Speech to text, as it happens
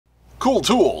Cool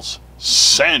Tools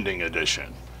Sanding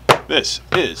Edition. This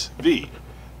is the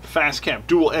Fast Cap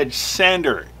Dual Edge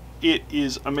Sander. It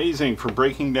is amazing for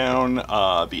breaking down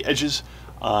the edges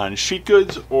on sheet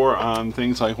goods or on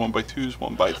things like 1x2s,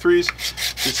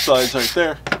 1x3s. It slides right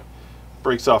there,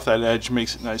 breaks off that edge,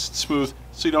 makes it nice and smooth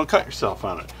so you don't cut yourself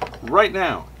on it. Right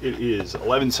now it is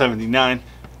 $11.79,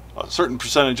 a certain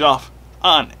percentage off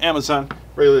on Amazon,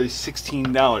 regularly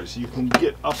 $16. You can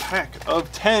get a pack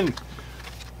of 10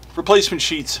 replacement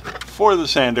sheets for the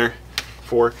sander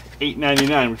for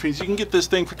 $8.99, which means you can get this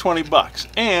thing for 20 bucks,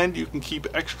 and you can keep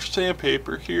extra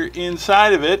sandpaper here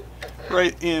inside of it,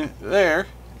 right in there,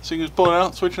 so you can just pull it out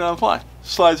and switch it on the fly.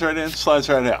 Slides right in, slides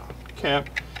right out. Cap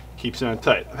keeps it on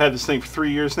tight. I've had this thing for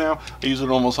 3 years now. I use it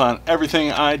almost on everything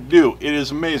I do. It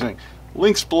is amazing.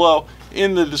 Links below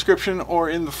in the description or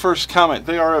in the first comment.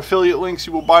 They are affiliate links.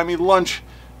 You will buy me lunch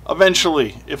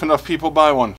eventually if enough people buy one.